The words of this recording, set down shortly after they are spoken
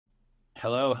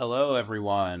Hello, hello,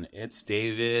 everyone. It's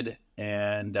David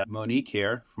and Monique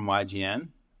here from YGN.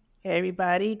 Hey,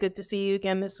 everybody. Good to see you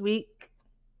again this week.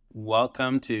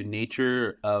 Welcome to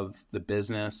Nature of the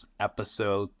Business,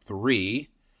 episode 3.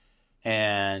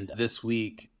 And this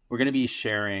week, we're going to be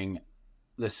sharing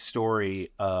the story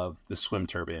of the swim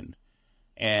turban.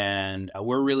 And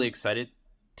we're really excited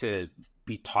to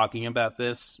be talking about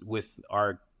this with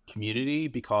our community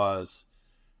because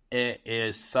it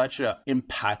is such an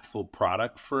impactful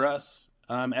product for us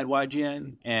at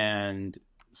YGN. And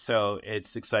so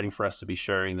it's exciting for us to be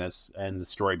sharing this and the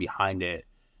story behind it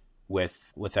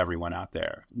with everyone out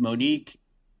there. Monique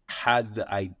had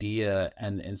the idea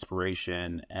and the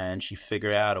inspiration, and she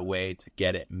figured out a way to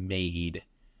get it made.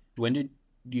 When did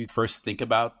you first think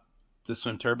about the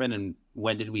swim turban, and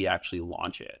when did we actually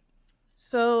launch it?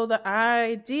 So the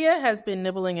idea has been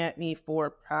nibbling at me for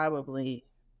probably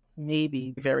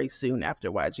maybe very soon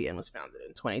after YGN was founded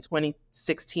in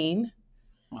 2016.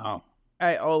 Wow.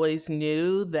 I always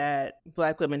knew that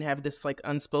Black women have this like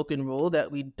unspoken rule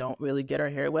that we don't really get our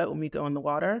hair wet when we go in the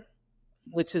water,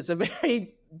 which is a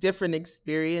very different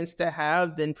experience to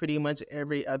have than pretty much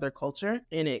every other culture.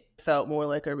 And it felt more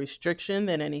like a restriction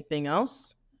than anything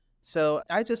else. So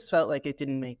I just felt like it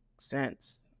didn't make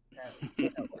sense.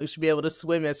 We should be able to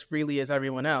swim as freely as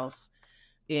everyone else.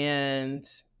 And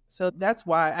so that's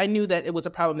why I knew that it was a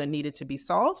problem that needed to be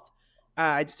solved.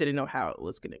 I just didn't know how it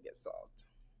was going to get solved.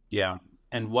 Yeah.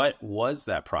 And what was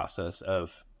that process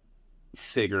of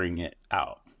figuring it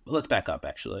out? Let's back up,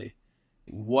 actually.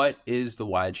 What is the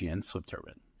YGN Swim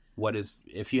Turban? What is,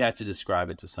 if you had to describe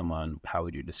it to someone, how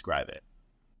would you describe it?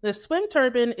 The swim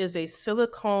turban is a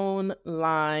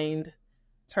silicone-lined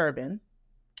turban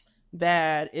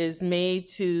that is made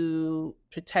to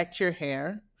protect your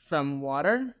hair from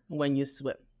water when you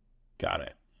swim. Got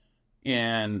it.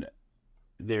 And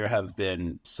there have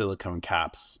been silicone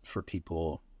caps for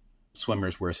people.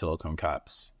 Swimmers wear silicone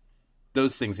caps.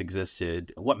 Those things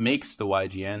existed. What makes the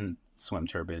YGN swim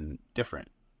turban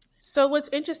different? So what's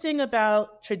interesting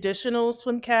about traditional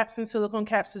swim caps and silicone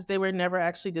caps is they were never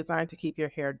actually designed to keep your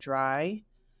hair dry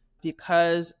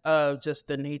because of just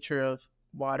the nature of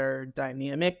water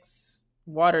dynamics.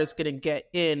 Water is going to get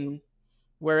in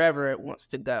wherever it wants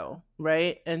to go,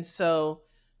 right? And so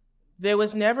there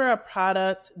was never a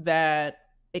product that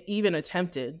even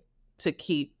attempted to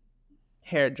keep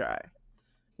hair dry.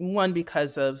 One,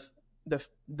 because of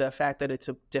the fact that it's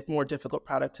a more difficult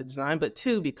product to design, but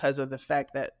two, because of the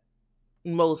fact that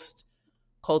most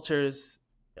cultures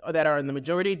that are in the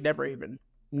majority never even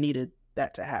needed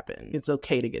that to happen. It's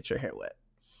okay to get your hair wet.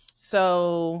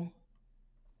 So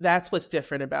that's what's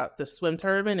different about the swim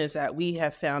turban is that we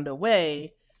have found a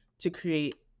way to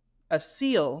create a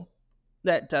seal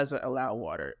that doesn't allow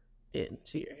water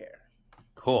into your hair.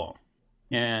 Cool.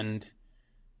 And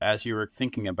as you were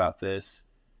thinking about this,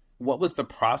 what was the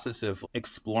process of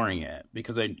exploring it?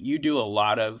 Because you do a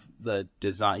lot of the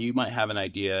design. You might have an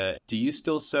idea. Do you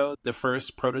still sew the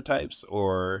first prototypes,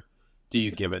 or do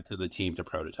you give it to the team to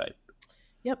prototype?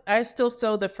 Yep, I still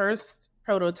sew the first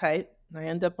prototype. I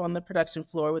end up on the production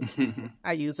floor with,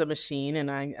 I use a machine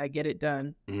and I get it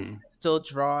done. Mm-hmm. Still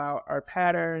draw out our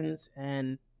patterns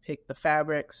and pick the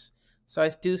fabrics. So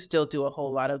I do still do a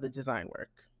whole lot of the design work.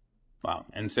 Wow.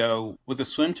 And so with the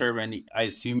swim turban, I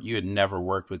assume you had never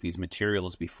worked with these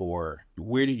materials before.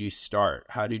 Where did you start?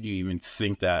 How did you even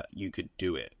think that you could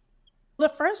do it? The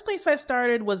first place I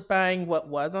started was buying what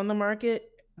was on the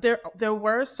market. There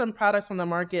were some products on the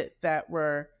market that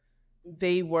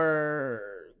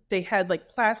they had like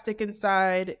plastic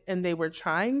inside and they were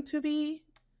trying to be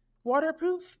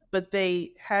waterproof, but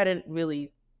they hadn't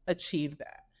really achieved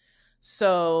that.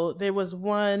 So there was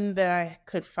one that I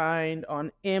could find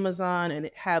on Amazon and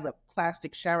it had a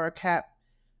plastic shower cap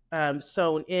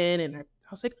sewn in. And I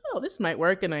was like, oh, this might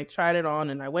work. And I tried it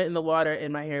on and I went in the water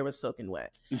and my hair was soaking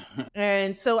wet.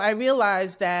 And so I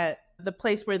realized that the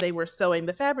place where they were sewing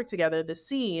the fabric together, the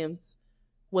seams,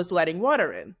 was letting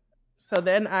water in. So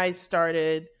then I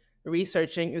started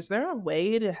researching, is there a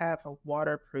way to have a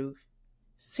waterproof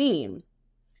seam?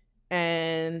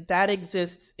 And that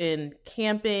exists in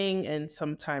camping and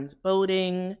sometimes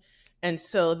boating. And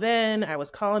so then I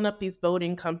was calling up these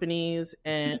boating companies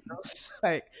and I was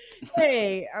like,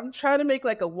 hey, I'm trying to make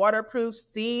like a waterproof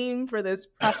seam for this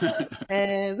product.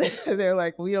 And they're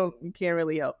like, we can't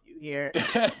really help you here.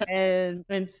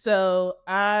 And so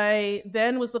I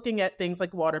then was looking at things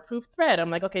like waterproof thread. I'm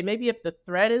like, okay, maybe if the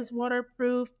thread is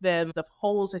waterproof, then the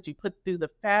holes that you put through the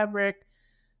fabric,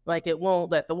 like it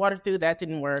won't let the water through. That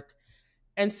didn't work.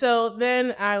 And so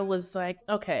then I was like,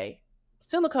 okay,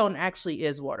 silicone actually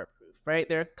is waterproof. right?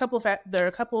 There are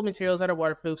a couple of materials that are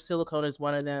waterproof. Silicone is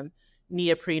one of them.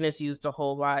 Neoprene is used a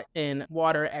whole lot in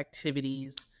water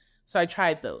activities. So I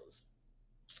tried those.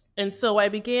 And so I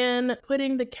began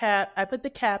putting I put the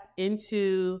cap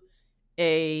into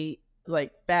a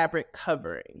like fabric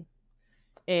covering.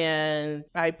 And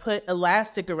I put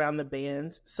elastic around the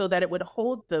bands so that it would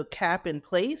hold the cap in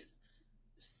place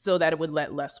so that it would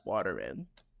let less water in.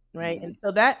 Right. Mm-hmm. And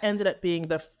so that ended up being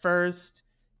the first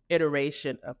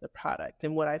iteration of the product.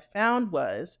 And what I found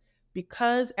was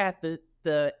because at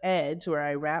the edge where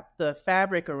I wrapped the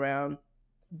fabric around,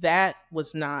 that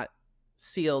was not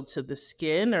sealed to the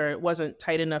skin, or it wasn't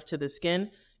tight enough to the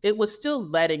skin, it was still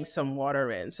letting some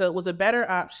water in. So it was a better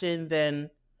option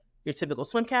than your typical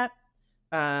swim cap.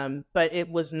 But it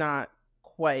was not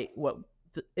quite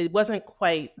it wasn't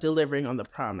quite delivering on the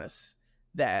promise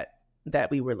that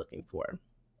we were looking for.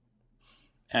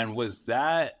 And was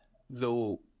that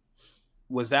the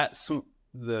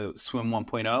Swim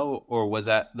 1.0, or was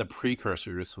that the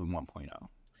precursor to Swim 1.0?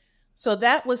 So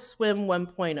that was Swim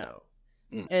 1.0.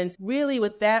 And really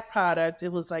with that product,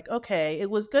 it was like, okay, it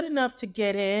was good enough to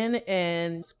get in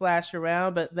and splash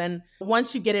around. But then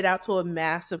once you get it out to a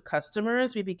mass of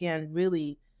customers, we began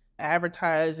really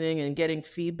advertising and getting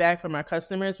feedback from our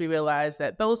customers. We realized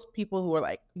that those people who were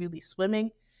like really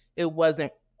swimming, it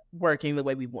wasn't working the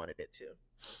way we wanted it to.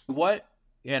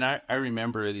 And I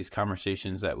remember these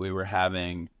conversations that we were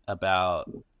having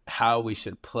about how we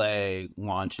should play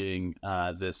launching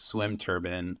this swim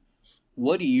turban.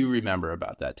 What do you remember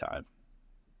about that time?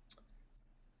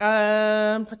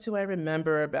 What do I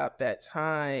remember about that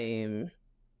time?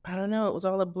 I don't know. It was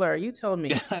all a blur. You tell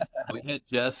me. We had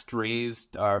just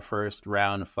raised our first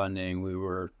round of funding. We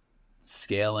were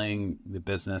scaling the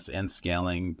business and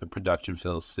scaling the production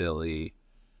facility.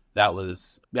 That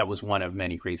was one of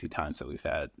many crazy times that we've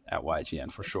had at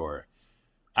YGN for sure.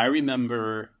 I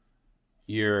remember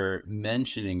you're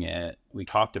mentioning it. We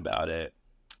talked about it.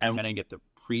 I'm going to get to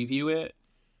preview it.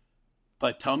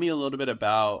 But tell me a little bit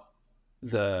about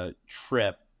the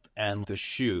trip and the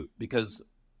shoot, because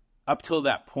up till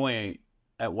that point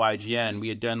at YGN, we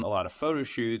had done a lot of photo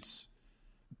shoots,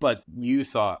 but you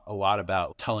thought a lot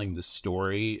about telling the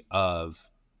story of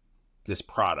this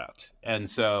product. And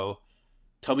so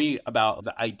tell me about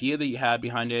the idea that you had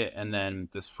behind it, and then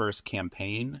this first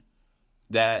campaign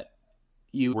that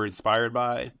you were inspired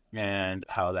by, and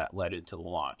how that led into the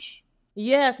launch.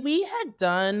 Yes, we had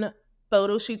done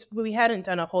photo shoots, but we hadn't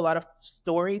done a whole lot of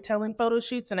storytelling photo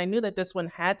shoots. And I knew that this one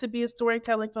had to be a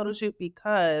storytelling photo shoot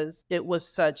because it was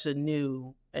such a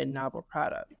new and novel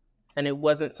product. And it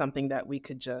wasn't something that we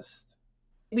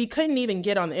couldn't even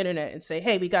get on the internet and say,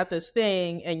 hey, we got this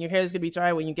thing and your hair is going to be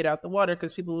dry when you get out the water,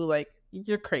 because people were like,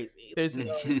 you're crazy. There's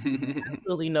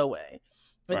absolutely no way.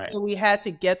 Right. So we had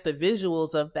to get the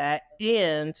visuals of that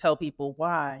and tell people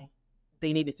why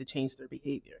they needed to change their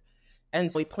behavior. And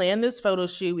so we planned this photo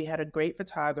shoot. We had a great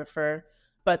photographer,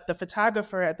 but the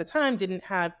photographer at the time didn't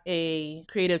have a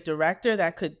creative director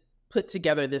that could put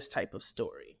together this type of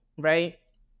story, right?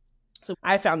 So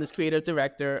I found this creative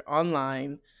director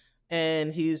online,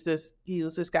 and he was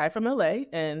this guy from LA,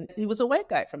 and he was a white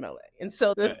guy from LA. And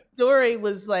so the story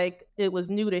was like, it was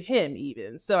new to him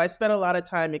even. So I spent a lot of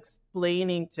time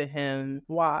explaining to him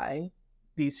why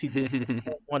these people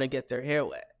want to get their hair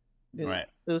wet. Right.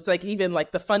 It was like even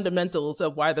like the fundamentals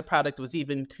of why the product was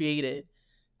even created.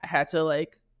 I had to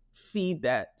like feed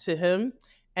that to him.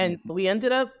 And we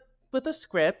ended up with a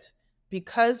script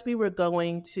because we were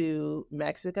going to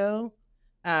Mexico.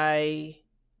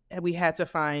 We had to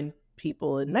find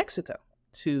people in Mexico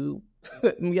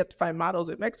we had to find models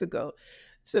in Mexico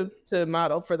to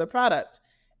model for the product.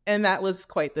 And that was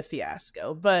quite the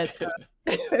fiasco. But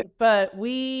but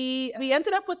we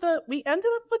ended up with a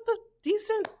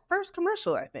decent first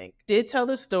commercial, I think. Did tell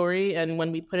the story, and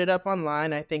when we put it up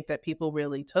online, I think that people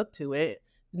really took to it.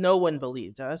 No one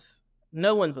believed us.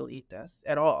 No one believed us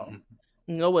at all.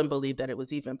 No one believed that it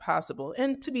was even possible.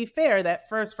 And to be fair, that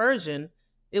first version,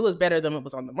 it was better than what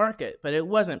was on the market, but it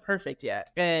wasn't perfect yet.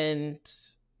 And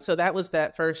so that was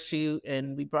that first shoot,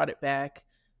 and we brought it back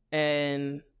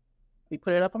and we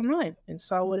put it up online and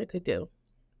saw what it could do.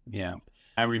 Yeah.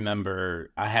 I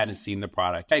remember I hadn't seen the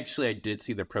product. Actually, I did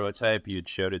see the prototype. You had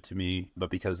showed it to me, but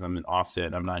because I'm in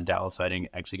Austin, I'm not in Dallas, I didn't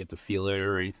actually get to feel it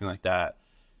or anything like that.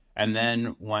 And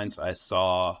then once I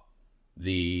saw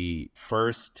the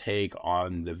first take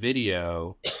on the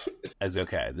video, I was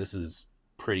okay, this is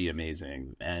pretty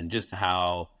amazing. And just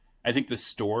how I think the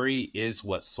story is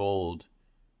what sold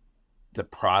the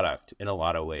product in a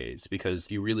lot of ways, because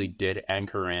you really did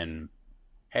anchor in,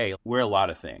 hey, we're a lot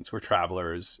of things. We're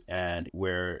travelers and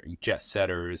we're jet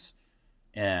setters,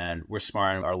 and we're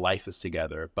smart and our life is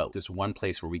together, but there's one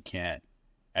place where we can't.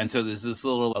 And so there's this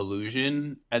little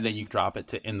illusion, and then you drop it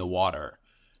to in the water.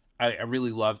 I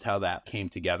really loved how that came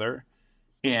together.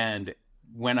 And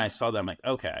when I saw that, I'm like,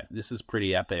 okay, this is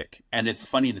pretty epic. And it's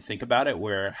funny to think about it,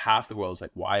 where half the world is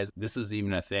like, why is this is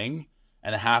even a thing?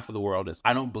 And half of the world is,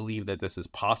 I don't believe that this is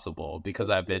possible because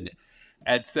I've been.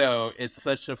 And so it's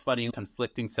such a funny,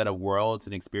 conflicting set of worlds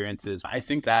and experiences. I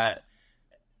think that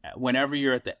whenever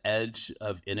you're at the edge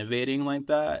of innovating like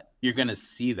that, you're going to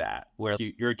see that, where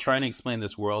you're trying to explain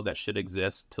this world that should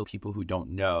exist to people who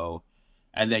don't know.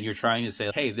 And then you're trying to say,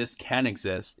 hey, this can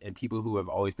exist. And people who have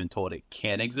always been told it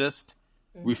can't exist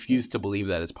refuse to believe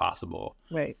that it's possible.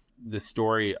 Right. The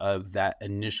story of that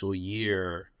initial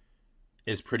year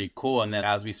is pretty cool. And then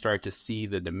as we start to see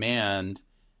the demand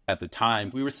at the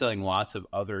time, we were selling lots of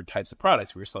other types of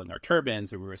products. We were selling our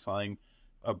turbans, and we were selling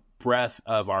a breadth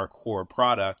of our core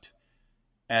product.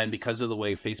 And because of the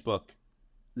way Facebook,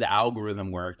 the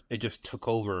algorithm worked, it just took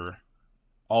over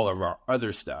all of our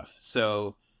other stuff.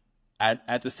 So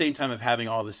at the same time of having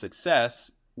all the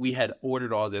success, we had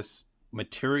ordered all this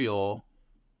material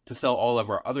to sell all of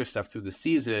our other stuff through the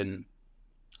season.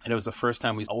 And it was the first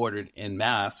time we ordered in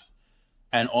mass,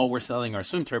 and all we're selling are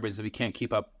swim turbans, and we can't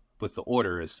keep up with the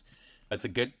orders. That's a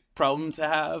good problem to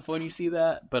have when you see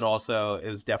that, but also it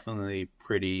was definitely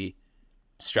pretty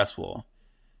stressful.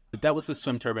 But that was the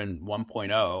Swim Turban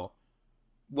 1.0.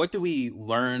 What do we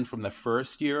learn from the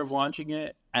first year of launching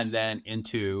it and then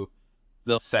into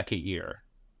the second year?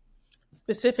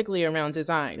 Specifically around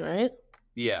design, right?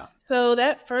 Yeah. So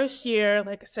that first year,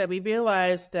 like I said, we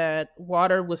realized that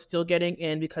water was still getting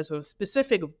in because of a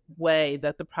specific way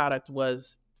that the product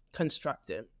was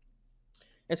constructed.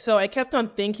 And so I kept on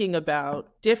thinking about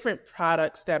different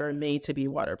products that are made to be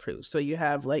waterproof. So you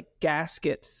have like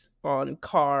gaskets on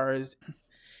cars,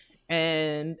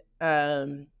 and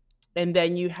then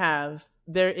you have,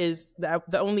 the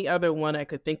only other one I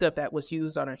could think of that was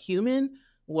used on a human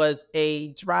was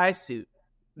a dry suit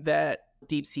that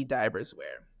deep sea divers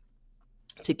wear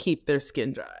to keep their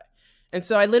skin dry. And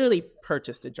so I literally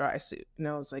purchased a dry suit, and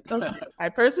I was like, okay. I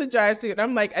purchased a dry suit, and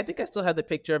I'm like, I think I still have the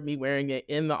picture of me wearing it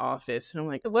in the office. And I'm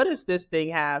like, what does this thing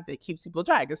have that keeps people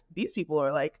dry? Because these people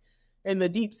are like in the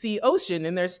deep sea ocean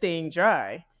and they're staying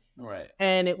dry. Right.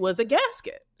 And it was a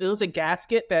gasket. It was a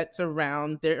gasket that's a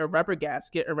rubber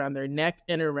gasket around their neck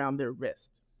and around their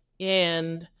wrist.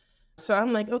 And so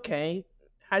I'm like, okay,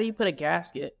 how do you put a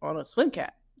gasket on a swim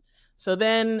cap? So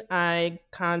then I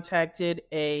contacted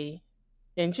a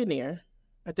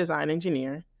design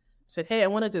engineer, said, hey, I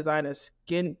want to design a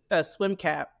swim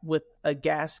cap with a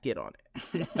gasket on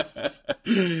it.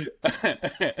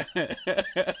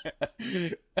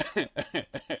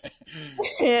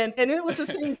 and it was the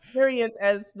same experience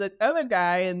as the other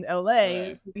guy in LA.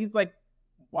 Right. He's like,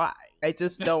 why? I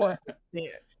just don't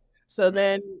understand. So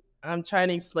then I'm trying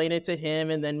to explain it to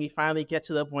him, and then we finally get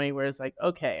to the point where it's like,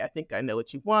 okay, I think I know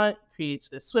what you want. Creates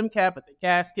this swim cap with the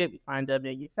gasket. We find a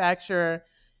manufacturer,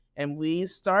 and we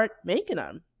start making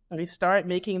them. We start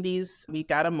making these. We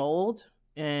got a mold,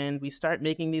 and we start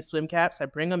making these swim caps. I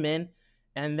bring them in,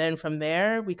 and then from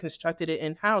there, we constructed it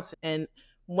in-house. And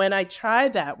when I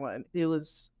tried that one, it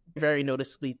was very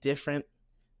noticeably different,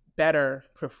 better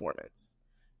performance.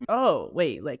 Oh,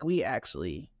 wait, like we've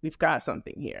got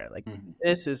something here. Like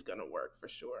this is going to work for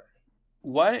sure.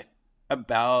 What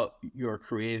about your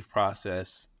creative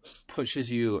process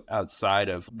pushes you outside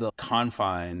of the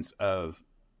confines of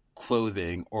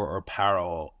clothing or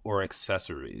apparel or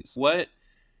accessories? What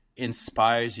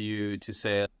inspires you to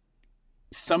say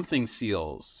something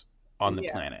seals on the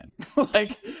planet?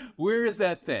 Like, where is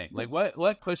that thing? Like,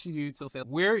 what pushes you to say,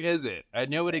 where is it? I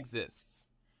know it exists.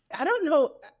 I don't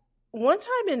know. One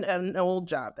time in an old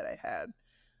job that I had,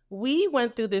 we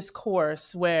went through this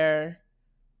course where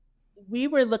we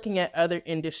were looking at other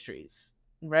industries,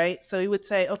 right? So we would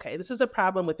say, okay, this is a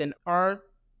problem within our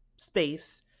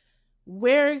space.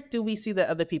 Where do we see that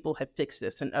other people have fixed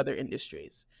this in other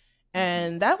industries?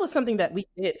 And that was something that we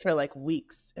did for like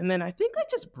weeks. And then I think I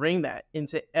just bring that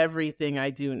into everything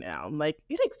I do now. I'm like,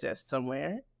 it exists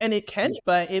somewhere, and it can,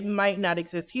 but it might not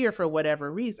exist here for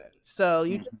whatever reason. So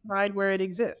you just find where it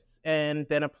exists and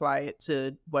then apply it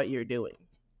to what you're doing.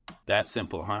 That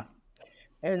simple, huh?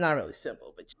 It's not really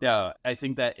simple, but yeah, I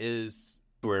think that is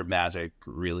where magic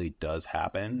really does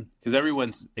happen, because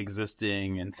everyone's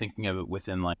existing and thinking of it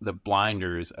within like the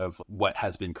blinders of what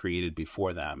has been created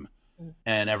before them.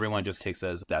 And everyone just takes it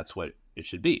as that's what it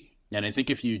should be. And I think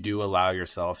if you do allow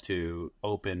yourself to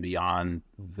open beyond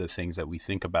the things that we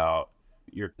think about,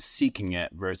 you're seeking it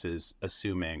versus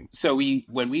assuming. So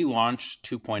when we launched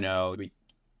 2.0,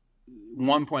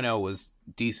 1.0 was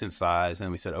decent size,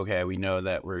 and we said, okay, we know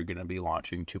that we're going to be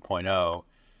launching 2.0.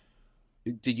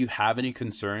 Did you have any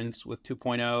concerns with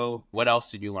 2.0? What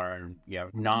else did you learn,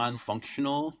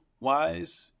 non-functional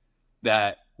wise,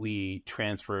 that we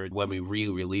transferred when we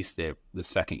re-released it the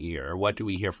second year? What do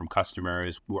we hear from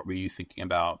customers? What were you thinking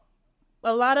about?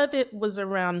 A lot of it was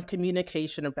around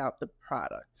communication about the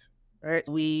product, right?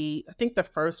 I think the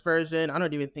first version, I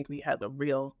don't even think we had the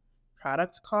real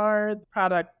product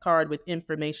card with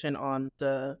information on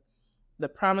the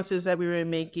promises that we were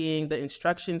making, the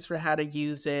instructions for how to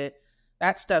use it.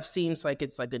 That stuff seems like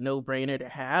it's like a no-brainer to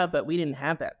have, but we didn't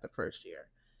have that the first year.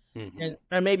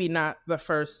 Mm-hmm. Or maybe not the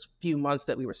first few months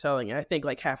that we were selling it. I think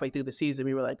like halfway through the season,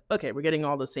 we were like, okay, we're getting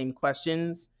all the same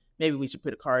questions. Maybe we should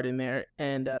put a card in there,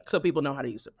 and so people know how to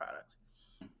use the product.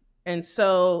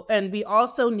 And we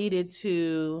also needed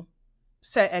to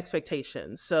set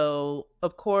expectations. So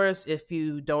of course, if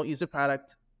you don't use the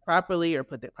product properly or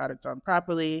put the product on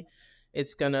properly,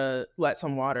 it's going to let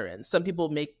some water in. Some people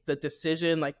make the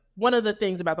decision, like one of the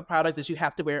things about the product is you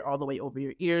have to wear it all the way over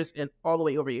your ears and all the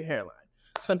way over your hairline.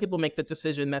 Some people make the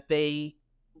decision that they,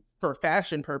 for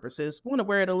fashion purposes, want to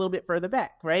wear it a little bit further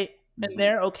back, right? Mm-hmm. And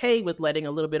they're okay with letting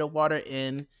a little bit of water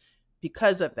in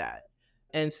because of that.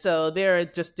 And so there are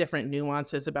just different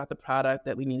nuances about the product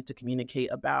that we need to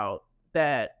communicate about,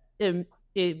 that it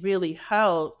really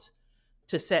helped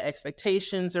to set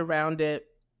expectations around it,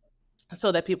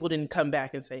 so that people didn't come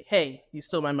back and say, hey, you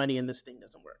stole my money and this thing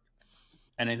doesn't work.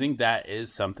 And I think that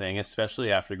is something,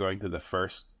 especially after going through the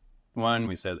first one,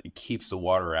 we said it keeps the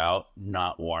water out,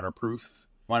 not waterproof.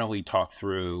 Why don't we talk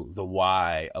through the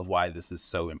why of why this is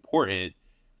so important?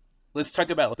 Let's talk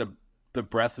about the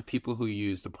breadth of people who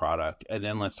use the product, and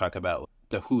then let's talk about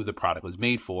who the product was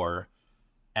made for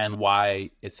and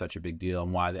why it's such a big deal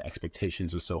and why the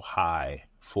expectations are so high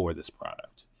for this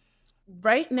product.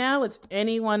 Right now, it's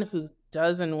anyone who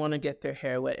doesn't want to get their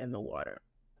hair wet in the water.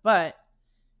 But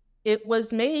it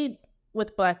was made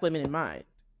with Black women in mind,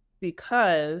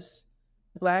 because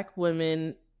Black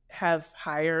women have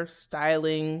higher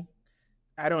styling,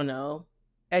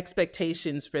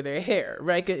 expectations for their hair,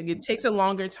 right? It takes a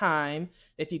longer time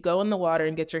if you go in the water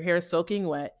and get your hair soaking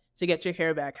wet to get your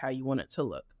hair back how you want it to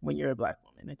look when you're a Black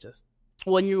woman.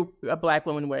 When you're a Black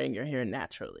woman wearing your hair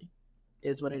naturally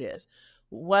is what it is.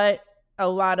 What a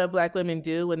lot of Black women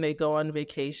do when they go on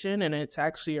vacation, and it's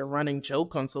actually a running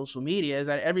joke on social media, is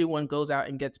that everyone goes out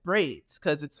and gets braids,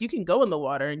 because you can go in the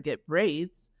water and get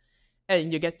braids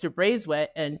and you get your braids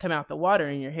wet and come out the water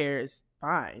and your hair is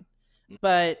fine.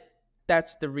 But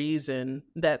that's the reason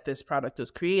that this product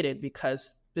was created,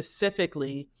 because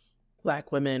specifically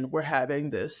Black women were having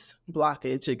this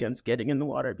blockage against getting in the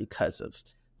water because of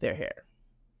their hair.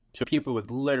 So people would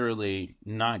literally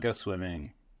not go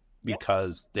swimming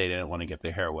because they didn't want to get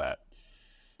their hair wet.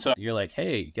 So you're like,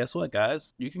 hey, guess what,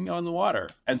 guys? You can go in the water.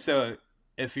 And so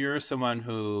if you're someone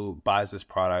who buys this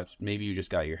product, maybe you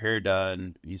just got your hair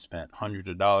done, you spent hundreds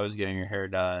of dollars getting your hair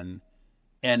done,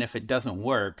 and if it doesn't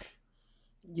work,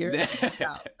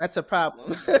 that's a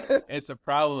problem. It's a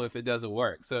problem if it doesn't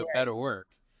work. So it better work.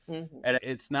 Mm-hmm. And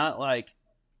it's not like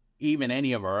even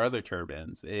any of our other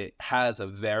turbans. It has a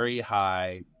very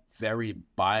high, very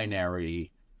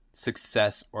binary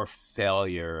success or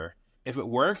failure. If it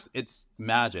works, it's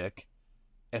magic.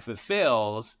 If it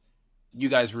fails, you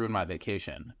guys ruined my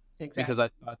vacation. Exactly. Because I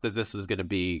thought that this was going to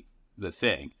be the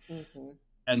thing. Mm-hmm.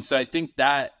 And so I think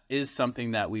that is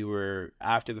something that we were,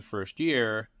 after the first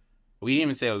year, we didn't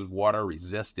even say it was water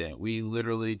resistant. We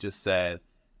literally just said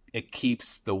it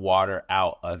keeps the water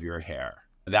out of your hair.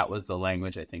 That was the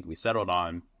language I think we settled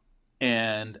on.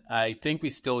 And I think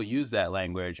we still use that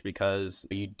language because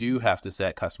you do have to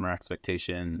set customer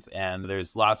expectations, and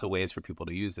there's lots of ways for people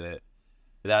to use it.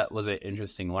 That was an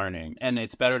interesting learning. And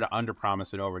it's better to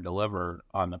underpromise and overdeliver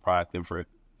on the product than for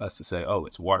us to say, oh,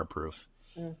 it's waterproof.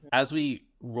 Mm-hmm. As we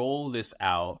roll this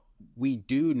out, we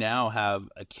do now have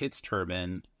a kid's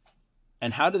turban.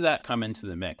 And how did that come into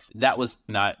the mix? That was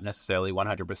not necessarily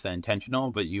 100% intentional,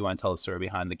 but you want to tell the story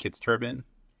behind the kid's turban?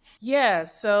 Yeah,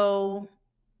 so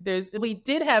we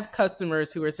did have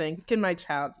customers who were saying, can my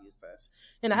child use this?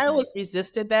 And I always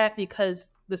resisted that because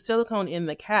the silicone in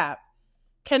the cap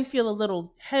can feel a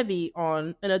little heavy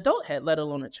on an adult head, let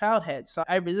alone a child head. So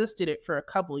I resisted it for a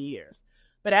couple years.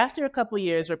 But after a couple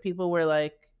years where people were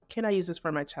like, can I use this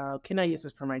for my child? Can I use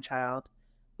this for my child?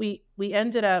 We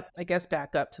ended up, I guess,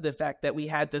 back up to the fact that we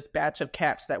had this batch of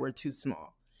caps that were too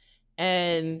small.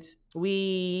 And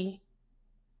we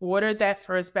ordered that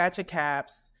first batch of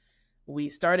caps. We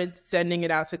started sending it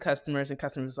out to customers, and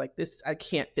customers were like, I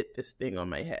can't fit this thing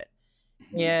on my head.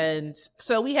 And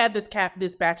so we had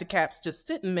this batch of caps just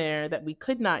sitting there that we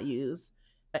could not use.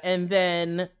 And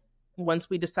then once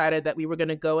we decided that we were going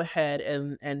to go ahead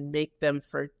and make them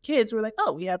for kids, we're like,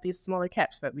 oh, we have these smaller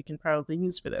caps that we can probably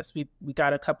use for this. We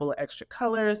got a couple of extra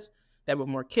colors that were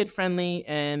more kid friendly,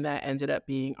 and that ended up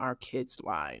being our kids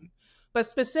line. But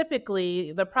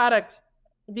specifically the product,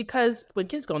 because when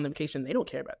kids go on vacation, they don't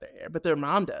care about their hair, but their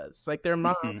mom does. Like their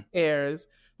mom cares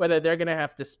whether they're going to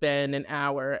have to spend an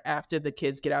hour after the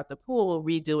kids get out the pool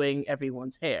redoing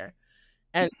everyone's hair.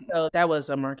 And so that was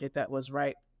a market that was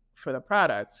ripe for the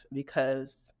product,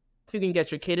 because if you can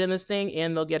get your kid in this thing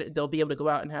and they'll be able to go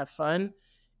out and have fun,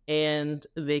 and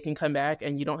they can come back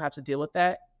and you don't have to deal with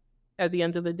that at the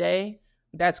end of the day,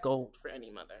 that's gold for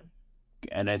any mother.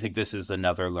 And I think this is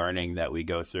another learning that we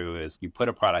go through is you put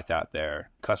a product out there,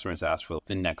 customers ask for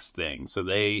the next thing. So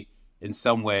they, in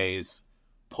some ways,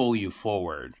 pull you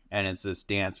forward. And it's this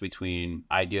dance between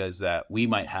ideas that we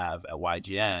might have at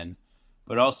YGN,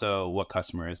 but also what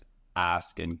customers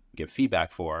ask and give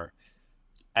feedback for.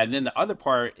 And then the other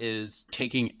part is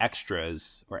taking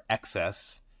extras or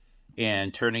excess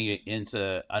and turning it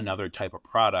into another type of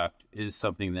product is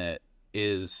something that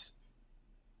is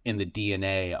in the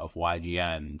DNA of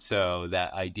YGN. So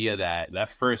that idea that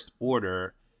first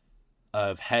order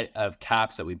of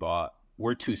caps that we bought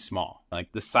were too small.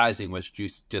 Like the sizing was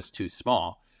just too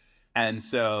small. And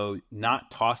so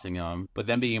not tossing them, but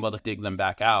then being able to dig them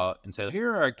back out and say,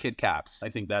 here are our kid caps. I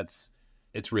think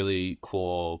it's really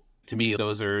cool. To me,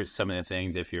 those are some of the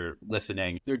things, if you're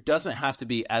listening, there doesn't have to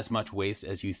be as much waste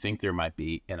as you think there might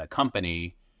be in a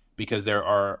company, because there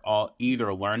are all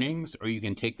either learnings, or you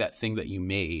can take that thing that you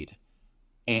made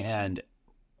and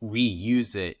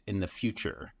reuse it in the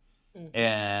future.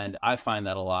 And I find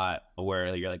that a lot,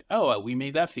 where you're like, oh, we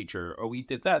made that feature, or we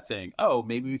did that thing. Oh,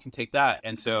 maybe we can take that.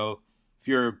 And so if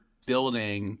you're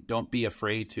building, don't be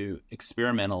afraid to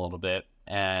experiment a little bit.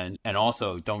 And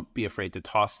also don't be afraid to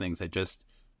toss things that just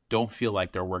don't feel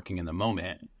like they're working in the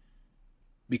moment,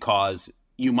 because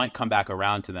you might come back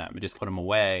around to them and just put them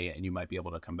away, and you might be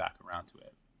able to come back around to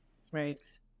it. Right.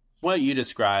 Why don't you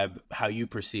describe how you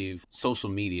perceive social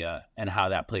media and how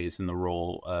that plays in the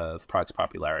role of product's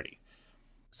popularity?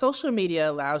 Social media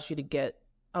allows you to get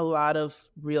a lot of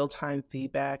real-time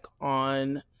feedback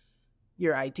on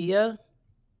your idea.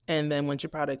 And then once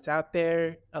your product's out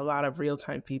there, a lot of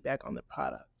real-time feedback on the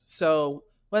product. So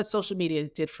what social media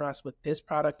did for us with this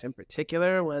product in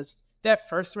particular was that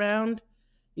first round,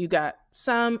 you got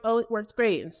some, oh, it worked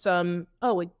great, and some,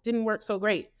 oh, it didn't work so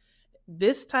great.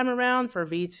 This time around for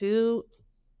V2,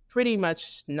 pretty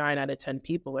much 9 out of 10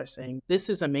 people are saying, this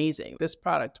is amazing, this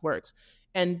product works.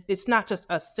 And it's not just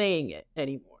us saying it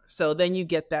anymore. So then you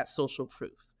get that social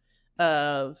proof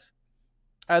of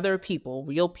other people,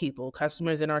 real people,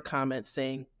 customers in our comments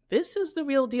saying, this is the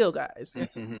real deal, guys.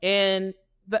 And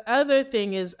the other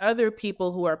thing is other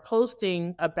people who are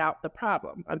posting about the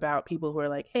problem, about people who are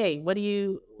like, hey, what do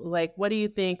you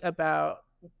think about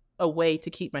a way to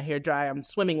keep my hair dry? I'm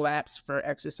swimming laps for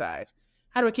exercise.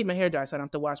 How do I keep my hair dry so I don't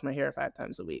have to wash my hair 5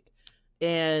 times a week?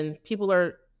 And people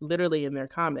are literally in their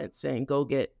comments saying, go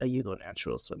get a Yugo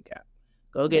Natural swim cap.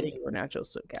 Go get a Yugo Natural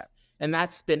swim cap. And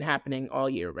that's been happening all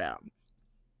year round.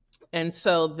 And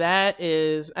so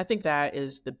I think that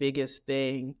is the biggest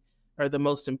thing, or the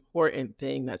most important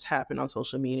thing that's happened on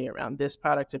social media around this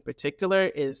product in particular,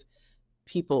 is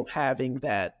people having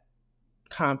that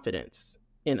confidence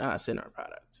in us, in our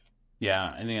product.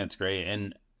 Yeah, I think that's great.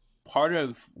 And part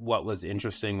of what was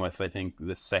interesting with, I think,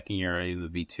 the second year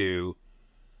of the V2,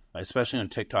 especially on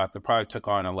TikTok, the product took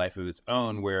on a life of its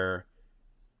own, where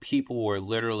people were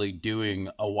literally doing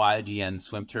a YGN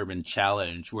Swim Turban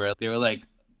challenge, where they were like,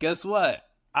 guess what?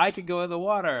 I could go in the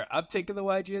water. I'm taking the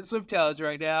YGN Swim Challenge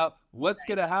right now. What's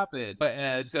going to happen?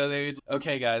 And so they,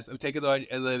 okay, guys, I'm taking the YGN,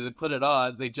 and then they put it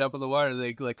on. They jump in the water.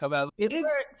 They like come out. It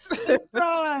works. It's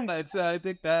right. And so I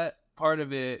think that part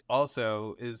of it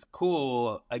also is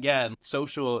cool. Again,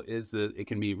 social it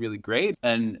can be really great,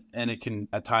 and it can,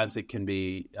 at times it can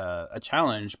be a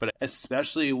challenge, but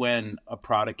especially when a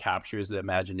product captures the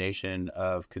imagination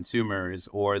of consumers,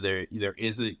 or there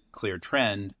is a clear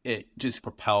trend, it just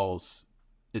propels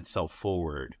itself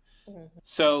forward.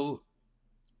 So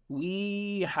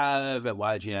we have at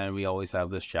YGN, we always have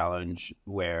this challenge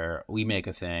where we make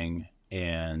a thing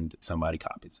and somebody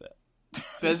copies it.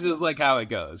 This is like how it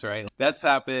goes, right? That's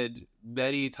happened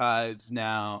many times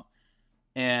now,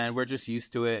 and we're just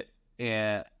used to it.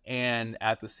 And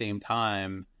at the same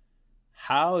time,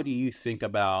 how do you think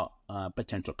about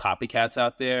potential copycats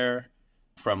out there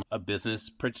from a business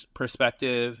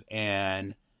perspective,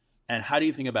 and how do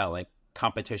you think about like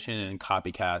competition and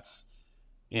copycats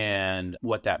and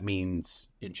what that means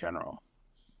in general?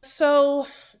 So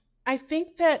I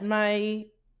think that my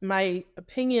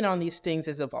opinion on these things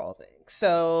is evolving.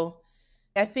 So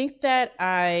I think that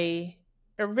I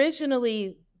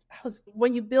originally I was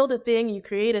when you build a thing, you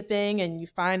create a thing, and you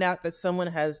find out that someone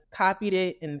has copied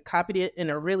it and copied it in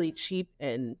a really cheap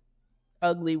and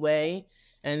ugly way.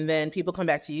 And then people come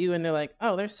back to you and they're like,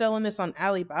 oh, they're selling this on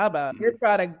Alibaba. Your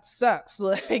product sucks.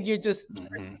 Like you're just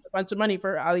charging a bunch of money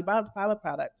for Alibaba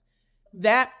product.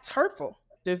 That's hurtful.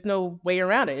 There's no way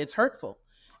around it. It's hurtful.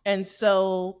 And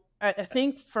so I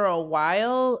think for a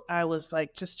while I was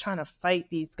like just trying to fight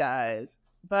these guys.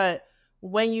 But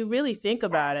when you really think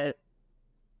about it,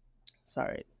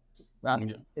 sorry,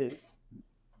 Rob is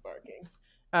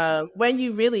barking. When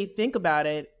you really think about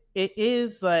it, it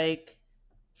is like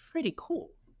pretty cool.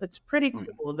 It's pretty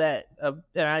cool that an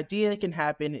idea can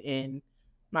happen in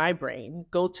my brain,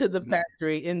 go to the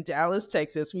factory in Dallas,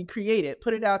 Texas, we create it,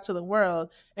 put it out to the world,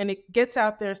 and it gets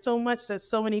out there so much that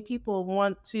so many people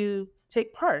want to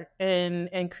take part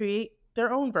and create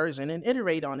their own version and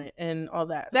iterate on it and all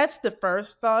that. That's the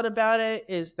first thought about it,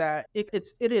 is that it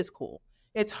is cool.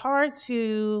 It is hard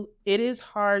to,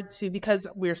 because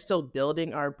we're still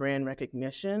building our brand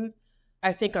recognition.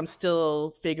 I think I'm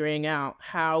still figuring out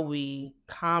how we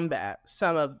combat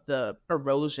some of the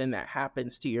erosion that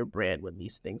happens to your brand when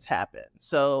these things happen.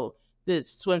 So the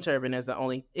swim turban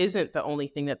isn't the only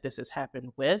thing that this has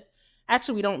happened with.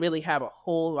 Actually, we don't really have a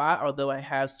whole lot, although I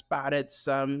have spotted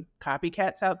some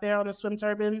copycats out there on the swim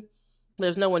turban.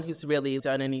 There's no one who's really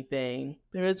done anything.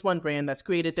 There is one brand that's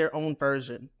created their own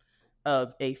version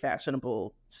of a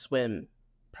fashionable swim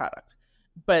product.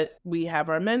 But we have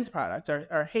our men's product,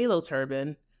 our Halo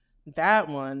Turban. That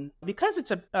one, because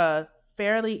it's a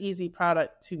fairly easy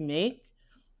product to make,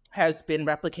 has been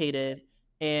replicated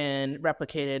in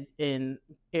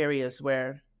areas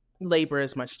where labor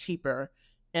is much cheaper.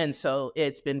 And so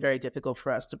it's been very difficult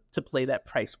for us to play that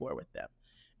price war with them.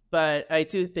 But I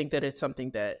do think that it's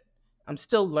something that I'm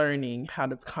still learning how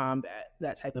to combat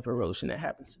that type of erosion that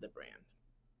happens to the brand.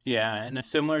 Yeah, and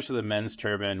similar to the men's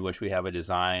turban, which we have a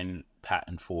design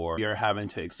patent for, you're having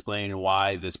to explain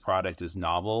why this product is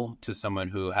novel to someone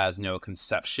who has no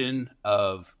conception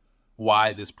of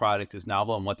why this product is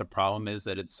novel and what the problem is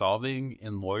that it's solving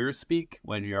in lawyer speak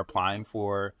when you're applying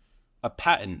for a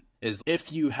patent. Is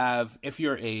if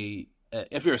you're a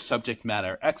subject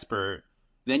matter expert,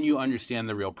 then you understand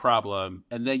the real problem,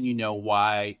 and then you know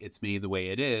why it's made the way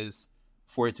it is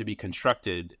for it to be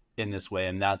constructed in this way,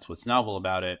 and that's what's novel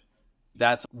about it.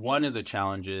 That's one of the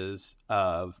challenges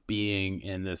of being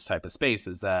in this type of space,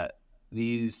 is that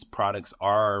these products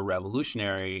are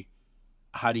revolutionary.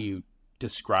 How do you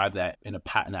describe that in a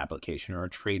patent application or a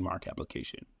trademark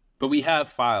application? But we have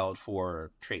filed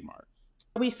for trademark.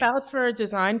 We filed for a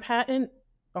design patent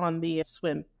on the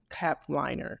swim cap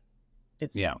liner.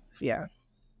 Yeah.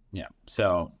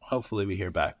 So hopefully we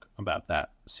hear back about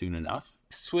that soon enough.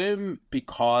 Swim,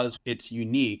 because it's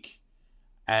unique,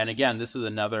 and again, this is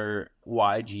another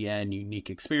YGN unique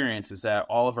experience, is that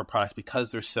all of our products,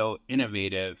 because they're so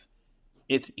innovative,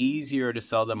 it's easier to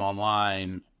sell them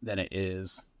online than it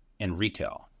is in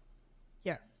retail.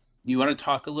 Yes. You want to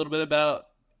talk a little bit about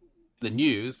the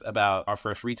news about our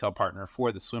first retail partner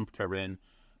for the swim turban,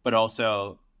 but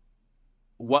also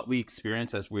what we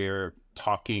experience as we're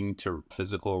talking to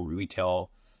physical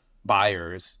retail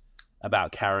buyers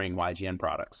about carrying YGN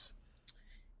products?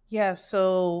 Yeah,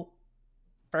 so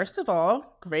first of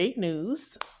all, great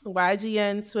news.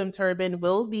 YGN Swim Turban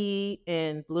will be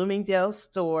in Bloomingdale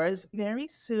stores very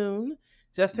soon,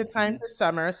 just in time for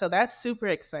summer. So that's super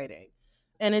exciting.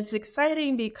 And it's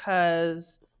exciting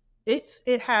because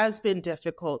it has been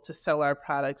difficult to sell our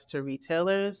products to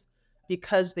retailers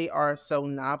because they are so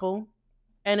novel.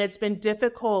 And it's been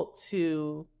difficult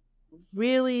to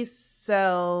really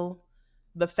sell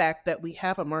the fact that we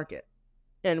have a market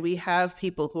and we have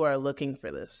people who are looking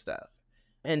for this stuff,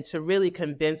 and to really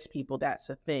convince people that's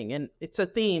a thing. And it's a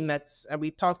theme and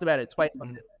we've talked about it twice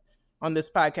on this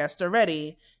podcast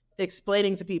already,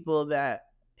 explaining to people that,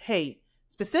 hey,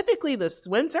 specifically the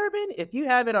swim turban, if you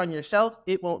have it on your shelf,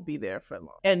 it won't be there for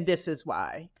long. And this is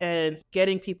why. And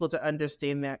getting people to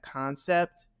understand that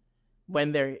concept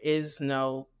when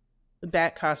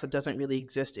that concept doesn't really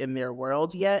exist in their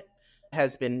world yet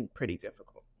has been pretty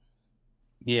difficult.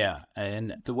 Yeah.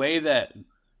 And the way that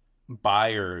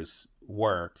buyers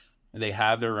work, they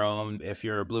have their own, if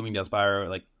you're a Bloomingdale's buyer,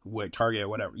 like Target or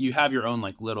whatever, you have your own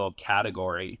like little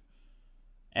category,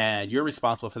 and you're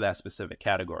responsible for that specific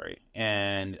category.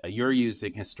 And you're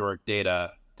using historic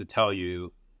data to tell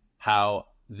you how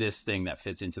this thing that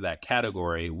fits into that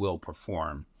category will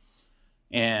perform.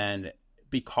 And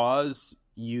because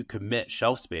you commit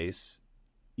shelf space,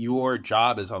 your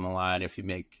job is on the line if you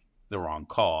make the wrong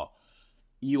call.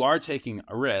 You are taking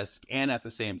a risk. And at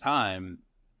the same time,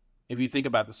 if you think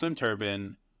about the swim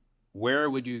turban, where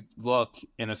would you look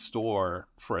in a store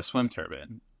for a swim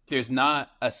turban? There's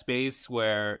not a space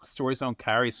where stores don't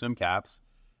carry swim caps.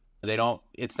 They don't,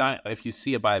 it's not, if you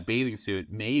see it by a bathing suit,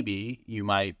 maybe you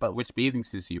might, but which bathing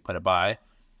suits do you put it by?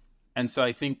 And so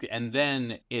I think, and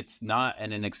then it's not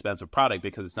an inexpensive product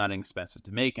because it's not inexpensive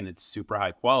to make and it's super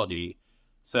high quality.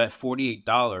 So at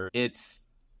 $48, it's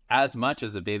as much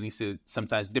as a bathing suit,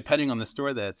 sometimes depending on the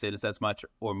store that it's in, it's as much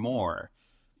or more.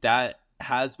 That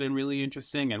has been really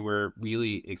interesting, and we're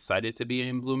really excited to be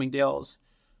in Bloomingdale's.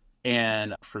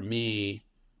 And for me,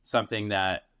 something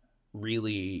that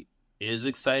really is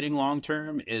exciting long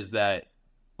term is that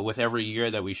with every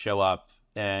year that we show up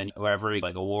and every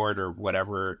like award or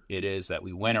whatever it is that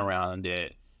we win around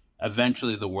it,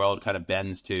 eventually the world kind of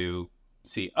bends to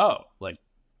see, oh, like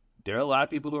there are a lot of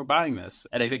people who are buying this.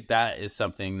 And I think that is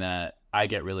something that I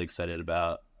get really excited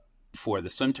about for the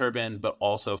swim turban, but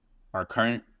also our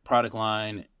current product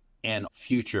line and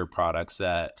future products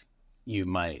that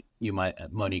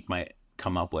Monique might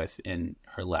come up with in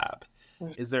her lab.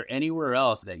 Is there anywhere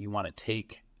else that you want to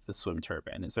take the swim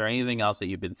turban? Is there anything else that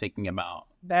you've been thinking about?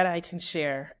 That I can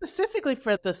share. Specifically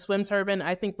for the swim turban,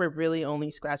 I think we're really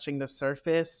only scratching the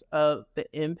surface of the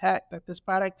impact that this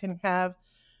product can have.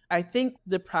 I think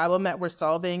the problem that we're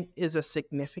solving is a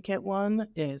significant one.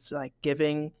 It's like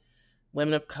giving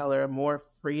women of color more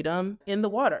freedom in the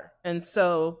water. And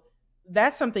so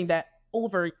that's something that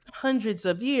over hundreds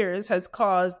of years has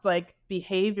caused like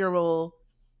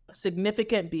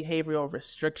significant behavioral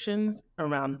restrictions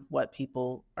around what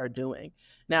people are doing.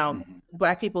 Now,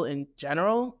 Black people in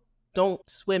general don't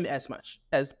swim as much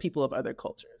as people of other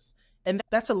cultures. And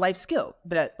that's a life skill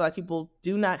that Black people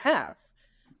do not have.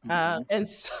 And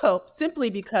so simply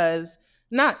because,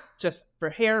 not just for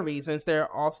hair reasons, there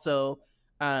are also,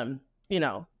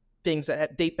 things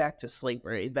that date back to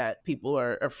slavery that people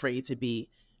are afraid to be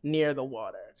near the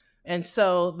water. And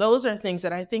so those are things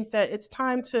that I think that it's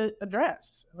time to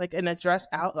address, and address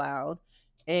out loud.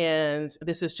 And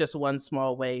this is just one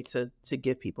small way to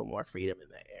give people more freedom in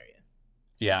that area.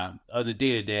 Yeah. On the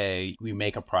day to day, we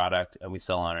make a product and we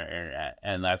sell on our internet.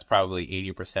 And that's probably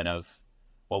 80% of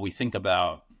what we think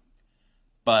about.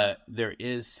 But there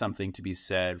is something to be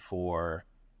said for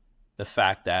the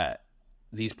fact that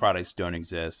these products don't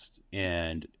exist.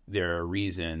 And there are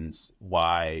reasons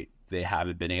why they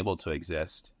haven't been able to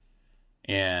exist.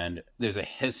 And there's a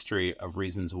history of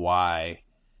reasons why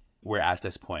we're at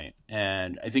this point.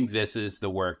 And I think this is the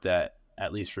work that,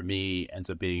 at least for me, ends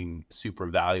up being super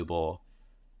valuable,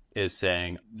 is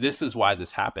saying, this is why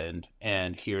this happened.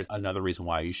 And here's another reason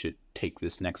why you should take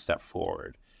this next step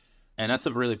forward. And that's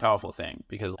a really powerful thing,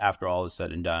 because after all is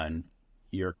said and done,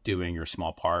 you're doing your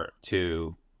small part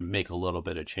to make a little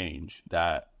bit of change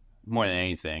that, more than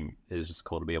anything, is just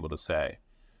cool to be able to say.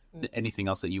 Anything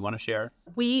else that you want to share?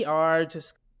 We are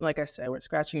just, like I said, we're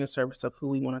scratching the surface of who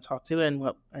we want to talk to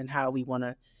and how we want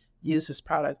to use this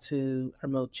product to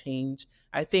promote change.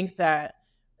 I think that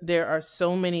there are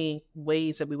so many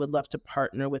ways that we would love to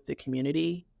partner with the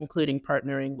community, including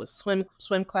partnering with swim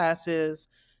classes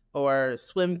or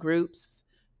swim groups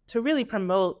to really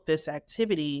promote this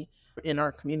activity in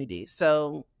our community.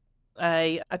 So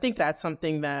I think that's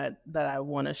something that I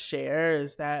want to share,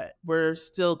 is that we're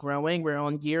still growing. We're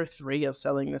on year 3 of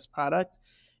selling this product,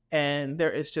 and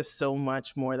there is just so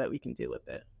much more that we can do with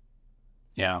it.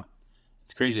 Yeah.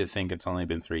 It's crazy to think it's only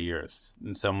been 3 years.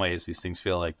 In some ways, these things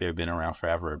feel like they've been around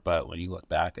forever, but when you look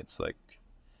back, it's like,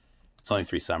 it's only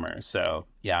 3 summers. So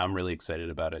yeah, I'm really excited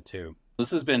about it too.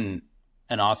 This has been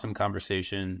an awesome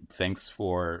conversation. Thanks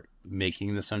for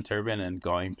making the swim turban and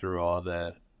going through all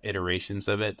the iterations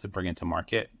of it to bring it to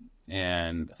market.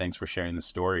 And thanks for sharing the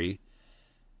story.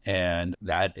 And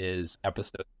that is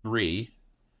episode 3.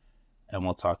 And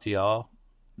we'll talk to y'all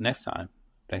next time.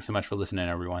 Thanks so much for listening,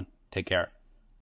 everyone. Take care.